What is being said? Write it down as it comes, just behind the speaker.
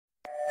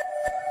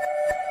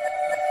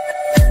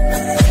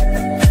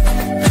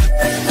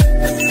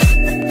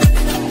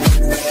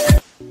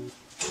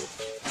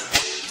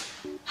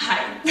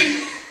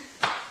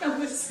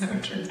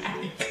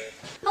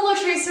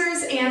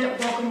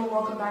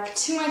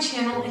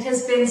channel. It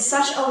has been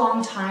such a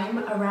long time,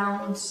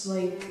 around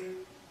like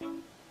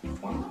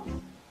 4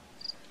 months?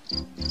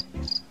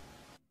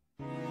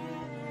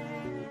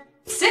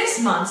 6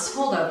 months?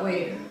 Hold up,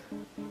 wait.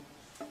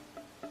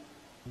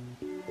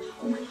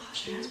 Oh my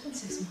gosh, it has been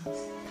 6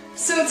 months.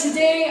 So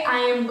today I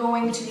am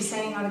going to be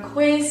sending out a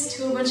quiz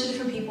to a bunch of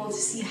different people to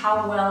see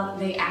how well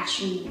they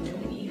actually know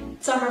me.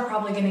 Some are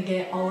probably going to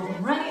get all of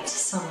them right,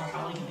 some are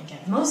probably going to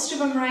get most of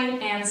them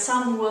right, and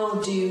some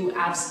will do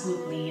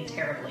absolutely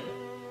terribly.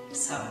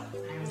 So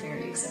I'm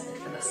very excited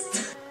for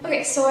this.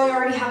 Okay, so I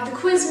already have the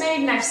quiz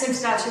made and I've sent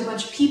it out to a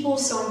bunch of people,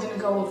 so I'm going to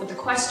go over the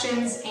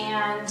questions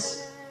and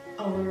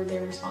over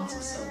their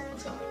responses, so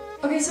let's go.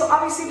 Okay, so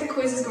obviously the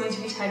quiz is going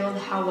to be titled,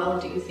 How Well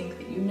Do You Think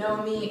That You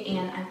Know Me?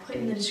 And I put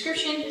in the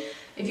description,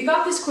 if you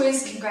got this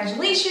quiz,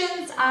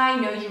 congratulations, I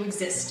know you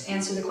exist.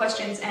 Answer the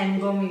questions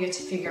and boom, you get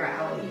to figure out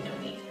how well you know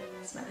me.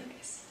 Smiley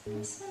face.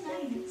 That's so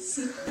nice.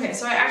 Okay,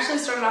 so I actually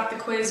started off the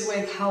quiz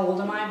with how old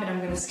am I, but I'm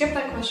going to skip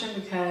that question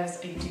because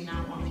I do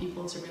not want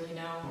people to really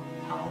know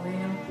how old I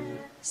am.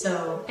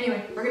 So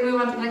anyway, we're going to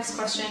move on to the next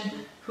question.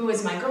 Who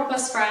is my girl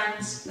best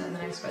friend? Then the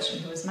next question,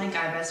 who is my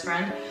guy best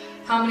friend?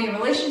 How many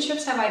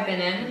relationships have I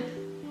been in?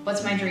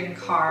 What's my dream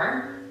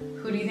car?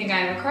 Who do you think I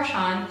have a crush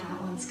on?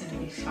 That one's gonna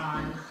be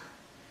fun.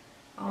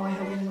 Oh, I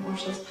hope he doesn't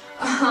watch this.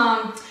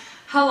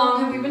 How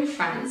long have we been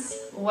friends?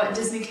 What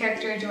Disney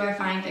character do I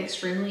find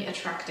extremely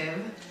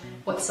attractive?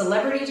 What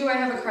celebrity do I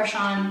have a crush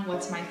on?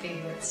 What's my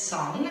favorite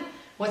song?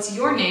 What's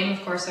your name?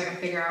 Of course, so I can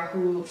figure out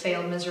who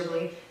failed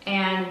miserably.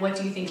 And what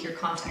do you think your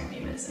contact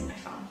name is in my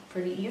phone?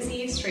 Pretty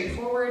easy,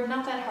 straightforward,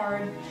 not that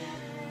hard.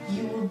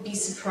 You will be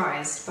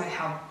surprised by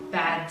how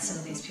bad some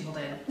of these people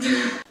did.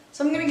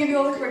 So I'm going to give you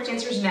all the correct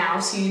answers now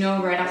so you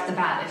know right off the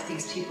bat if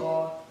these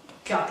people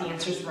got the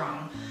answers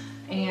wrong.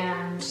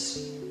 And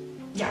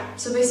yeah,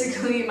 so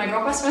basically my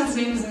girl best friend's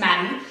name is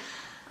Maddie.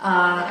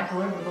 I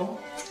call her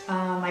Rebel.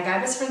 My guy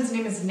best friend's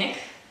name is Nick.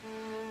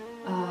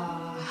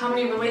 How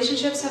many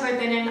relationships have I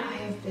been in? I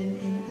have been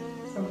in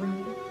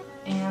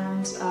 3.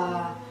 And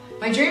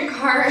my dream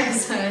car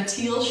is a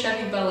teal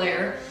Chevy Bel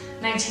Air,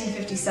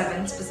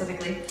 1957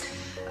 specifically.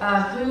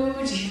 Who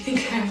do you think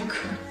I have a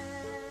crush?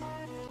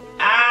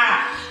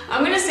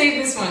 I'm gonna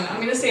save this one.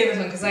 I'm gonna save this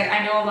one because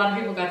I know a lot of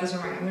people got this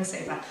one right. I'm gonna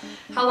save that.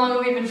 How long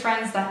have we been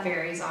friends? That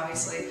varies,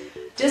 obviously.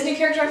 Disney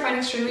character I find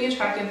extremely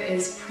attractive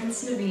is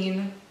Prince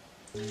Naveen.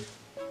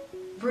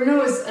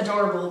 Bruno is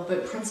adorable,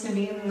 but Prince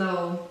Naveen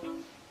though.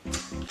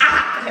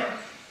 Okay.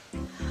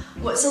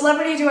 What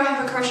celebrity do I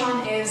have a crush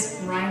on is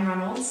Ryan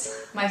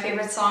Reynolds. My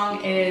favorite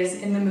song is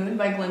In the Mood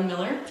by Glenn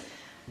Miller.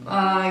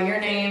 Your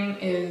name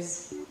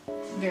is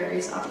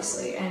varies,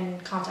 obviously,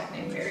 and contact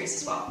name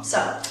varies as well.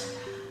 So,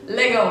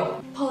 Lego.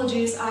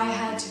 Apologies, I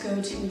had to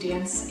go to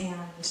dance and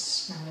now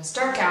it's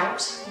dark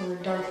out, or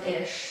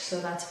dark-ish, so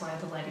that's why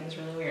the lighting is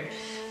really weird.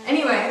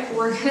 Anyway,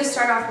 we're gonna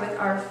start off with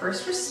our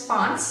first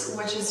response,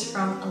 which is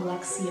from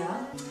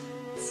Alexia.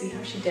 Let's see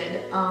how she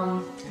did. I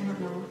don't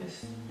know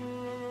if,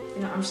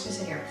 you know, I'm just gonna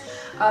say here.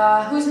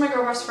 Who's my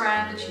girl best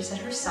friend? She said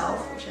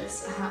herself, which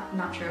is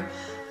not true.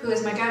 Who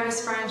is my guy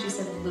best friend? She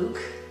said Luke.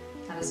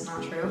 That is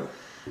not true.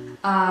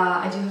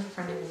 I do have a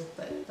friend named Luke,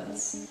 but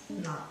that's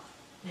not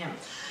him.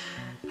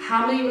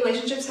 How many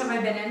relationships have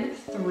I been in?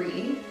 3.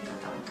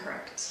 Got that one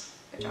correct.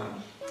 Good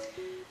job.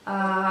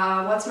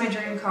 What's my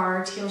dream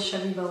car? Teal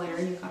Chevy Bel Air.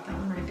 You got that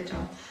one right. Good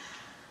job.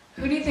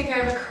 Who do you think I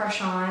have a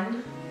crush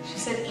on? She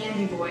said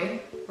Andy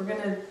Boy. We're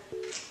gonna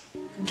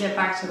get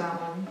back to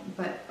that one,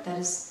 but that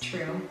is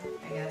true,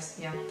 I guess.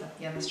 Yeah,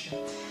 that's true.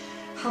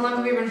 How long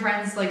have we been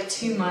friends? Like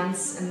 2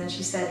 months. And then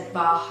she said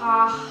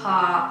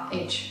Baha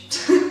H.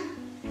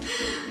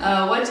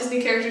 What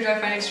Disney character do I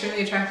find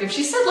extremely attractive?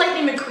 She said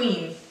Lightning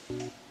McQueen.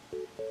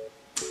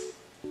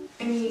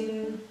 I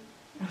mean,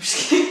 I'm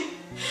just kidding.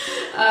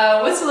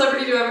 What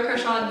celebrity do I have a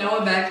crush on?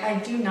 Noah Beck. I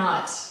do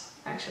not,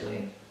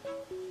 actually.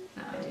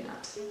 No, I do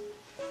not.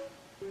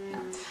 No.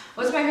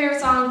 What's my favorite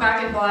song?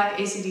 Back in Black,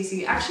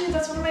 AC/DC. Actually,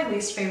 that's one of my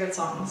least favorite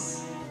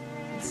songs.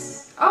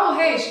 Oh,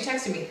 hey, she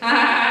texted me.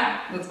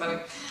 That's funny.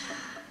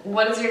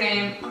 What is your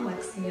name?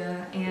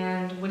 Alexia.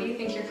 And what do you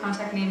think your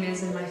contact name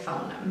is in my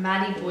phone?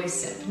 Maddie Boy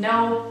Simp.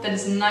 No, that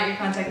is not your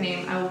contact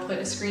name. I will put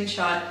a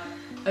screenshot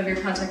of your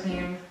contact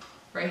name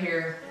right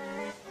here.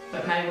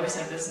 But Maddie Boy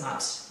Simp is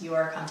not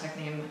your contact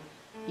name,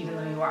 even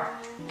though you are.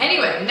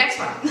 Anyway, next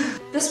one.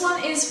 This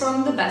one is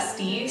from the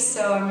bestie,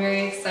 so I'm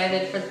very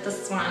excited for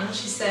this one.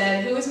 She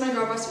said, who is my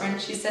girl best friend?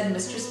 She said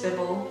Mistress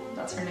Bibble.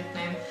 That's her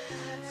nickname.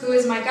 Who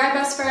is my guy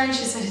best friend?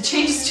 She said it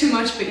changes too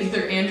much, but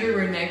either Andrew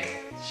or Nick.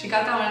 She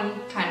got that one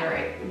kind of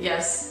right.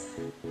 Yes,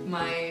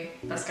 my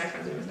best guy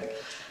friend's name is Nick.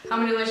 How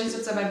many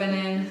relationships have I been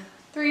in?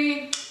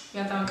 3. You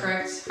got that one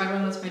correct. How do I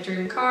know what's my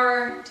dream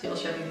car? Teal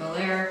Chevy Bel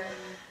Air.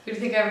 Who do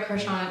you think I have a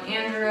crush on?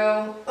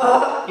 Andrew.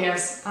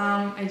 Yes,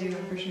 I do have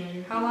a crush on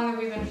Andrew. How long have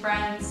we been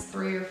friends?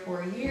 3 or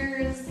 4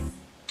 years.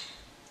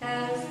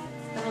 Yes,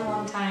 it's been a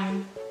long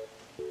time.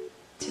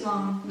 Too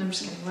long. No, I'm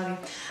just kidding, Letty.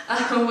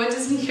 What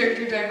Disney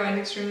character do I find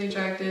extremely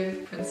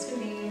attractive? Prince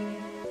Naveen.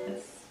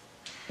 Yes.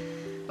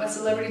 What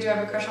celebrity do I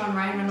have a crush on?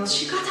 Ryan Reynolds.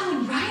 She got that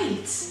one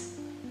right.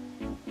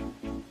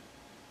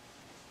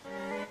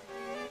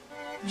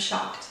 I'm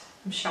shocked.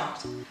 I'm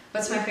shocked.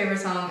 What's my favorite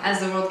song? As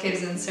the World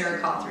Caves In,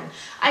 Sarah Cawthon.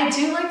 I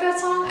do like that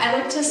song. I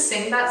like to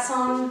sing that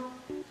song.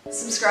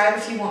 Subscribe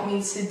if you want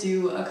me to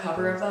do a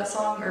cover of that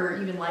song,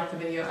 or even like the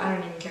video. I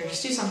don't even care.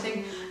 Just do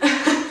something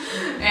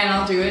and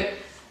I'll do it.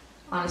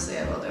 Honestly,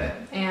 I will do it.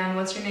 And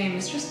what's your name?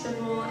 Mistress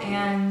Bibble.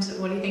 And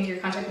what do you think your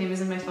contact name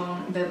is in my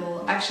phone?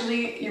 Bibble.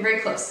 Actually, you're very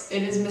close.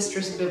 It is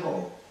Mistress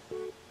Bibble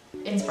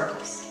in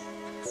sparkles.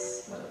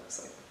 That's what it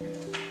looks like.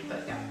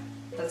 But yeah,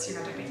 that's your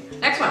contact name.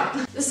 Next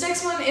one. This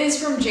next one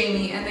is from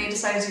Jamie, and they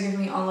decided to give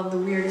me all of the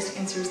weirdest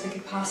answers they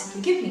could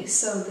possibly give me.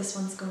 So this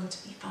one's going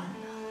to be fun,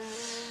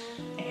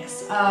 I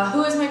guess.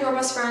 Who is my girl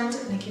best friend?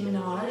 Nicki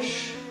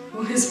Minaj.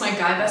 Who is my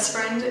guy best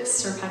friend?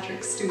 Sir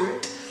Patrick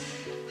Stewart.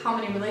 How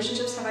many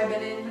relationships have I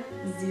been in?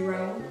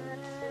 0.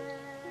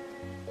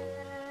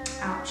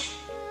 Ouch.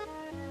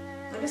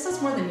 I guess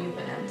that's more than you've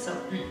been in, so.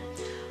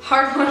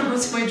 Hard one,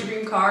 what's my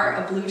dream car?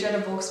 A Blue Jet,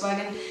 a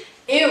Volkswagen?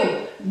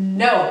 Ew,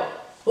 no.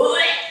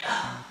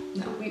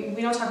 No,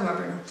 we don't talk about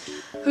Bruno.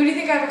 Who do you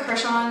think I have a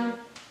crush on?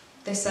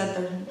 They said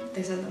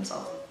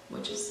themselves,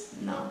 which is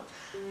no.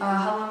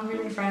 How long have we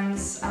been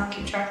friends? I don't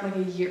keep track, like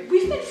a year.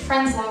 We've been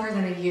friends longer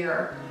than a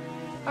year.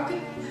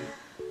 Okay.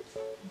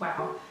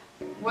 Wow.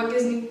 What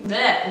Disney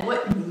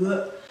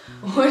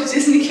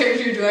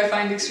character do I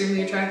find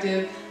extremely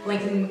attractive?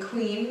 Lightning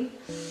McQueen.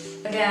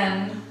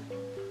 Again,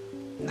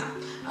 no.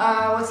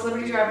 What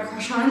celebrity do I have a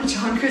crush on?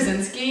 John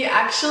Krasinski.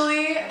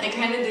 Actually, I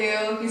kind of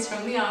do. He's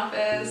from The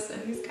Office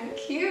and he's kind of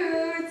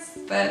cute,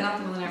 but not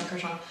the one that I have a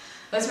crush on.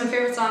 What's my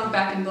favorite song?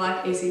 Back in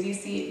Black,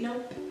 AC/DC.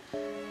 Nope.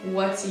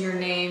 What's your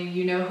name?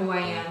 You know who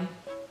I am.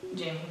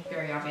 Jamie.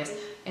 Very obvious.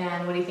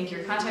 And what do you think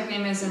your contact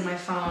name is in my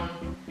phone?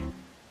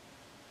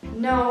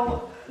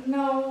 No,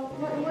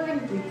 we're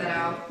gonna bleep that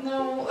out.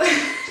 No,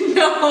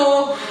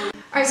 no.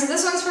 Alright, so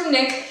this one's from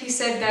Nick. He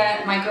said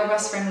that my girl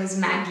best friend was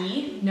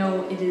Maggie.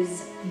 No, it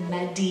is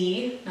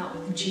Maddie, not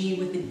with G,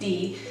 with a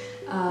D.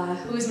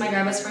 Who is my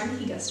guy best friend?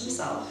 He guessed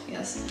himself,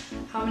 yes.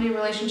 How many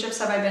relationships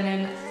have I been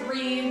in?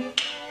 3.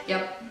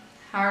 Yep.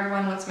 Hard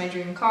one, what's my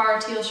dream car?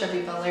 Teal,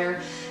 Chevy, Bel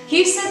Air.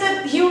 He said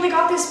that he only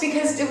got this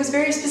because it was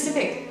very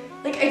specific.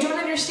 Like, I don't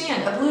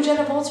understand. A Blue Jet,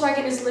 a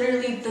Volkswagen is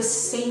literally the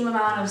same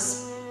amount of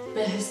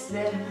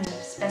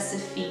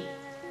specification.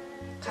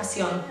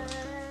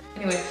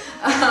 Anyway,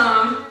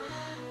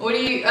 who do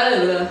you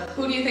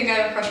think I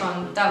have a crush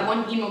on? That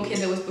one emo kid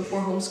that was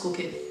before homeschool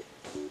kid.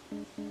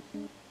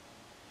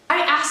 I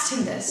asked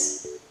him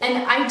this,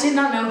 and I did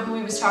not know who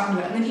he was talking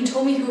about, and then he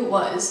told me who it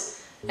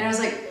was, and I was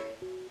like,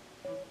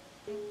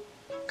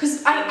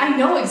 because I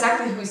know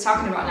exactly who he's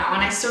talking about now,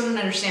 and I still don't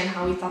understand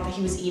how he thought that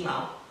he was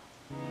emo.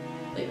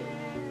 Like,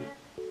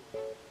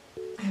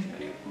 I have no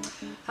idea.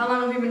 How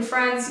long have we been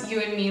friends? You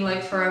and me,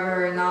 like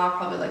forever. Nah,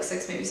 probably like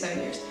 6, maybe 7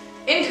 years.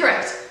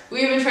 Incorrect.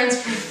 We've been friends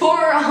for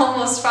 4,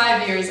 almost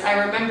 5 years. I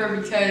remember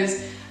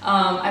because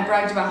I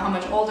bragged about how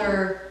much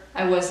older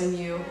I was than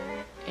you,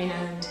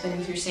 and then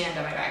you threw sand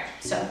on my back.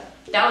 So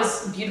that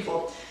was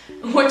beautiful.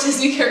 What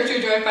Disney character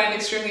do I find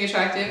extremely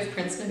attractive?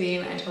 Prince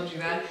Naveen, I told you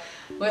that.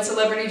 What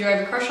celebrity do I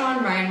have a crush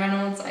on? Ryan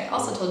Reynolds, I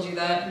also told you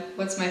that.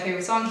 What's my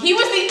favorite song? He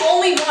was the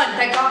only one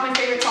that got my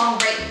favorite song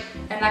right,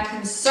 and that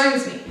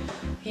concerns me.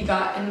 He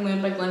got In the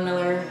Mood by Glenn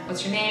Miller.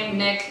 What's your name?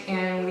 Nick.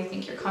 And what do you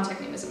think your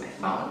contact name is in my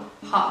phone?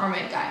 Hot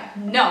Mermaid Guy.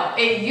 No,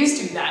 it used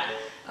to be that.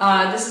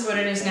 This is what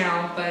it is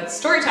now, but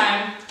story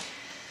time.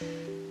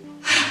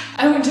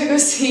 I went to go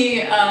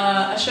see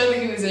a show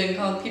that he was in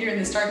called Peter and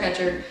the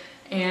Starcatcher,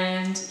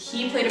 and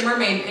he played a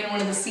mermaid in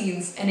one of the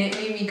scenes, and it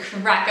made me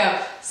crack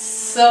up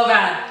so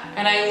bad,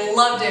 and I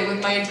loved it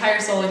with my entire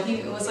soul, and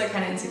he was like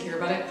kind of insecure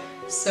about it,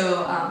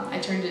 so I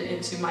turned it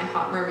into my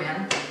hot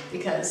merman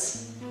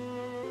because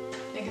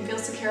make him feel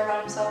secure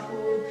about himself.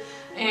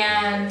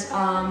 And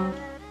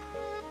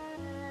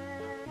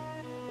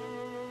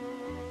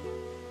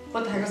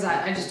what the heck was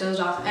that? I just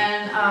dozed off.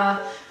 And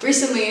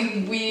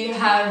recently we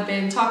have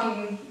been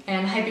talking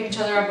and hyping each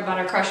other up about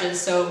our crushes,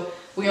 so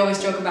we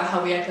always joke about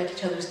how we act like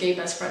each other's gay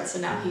best friends, so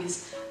now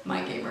he's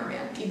my gay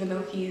merman, even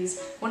though he's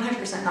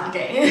 100% not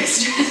gay.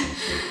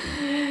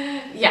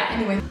 Yeah,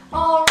 anyway.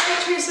 Alright,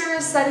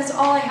 Tracers, that is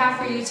all I have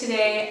for you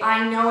today.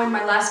 I know in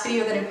my last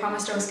video that I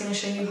promised I was going to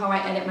show you how I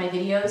edit my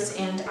videos,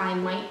 and I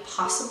might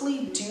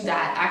possibly do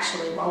that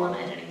actually while I'm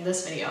editing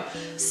this video.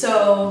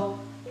 So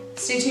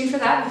stay tuned for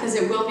that, because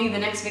it will be the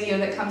next video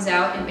that comes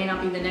out. It may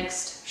not be the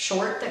next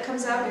short that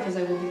comes out, because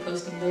I will be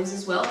posting those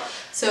as well.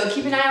 So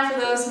keep an eye out for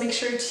those. Make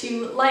sure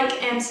to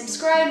like and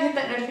subscribe, hit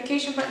that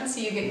notification button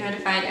so you get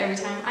notified every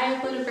time I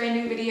upload a brand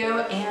new video,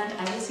 and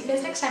I will see you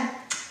guys next time.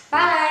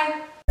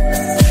 Bye!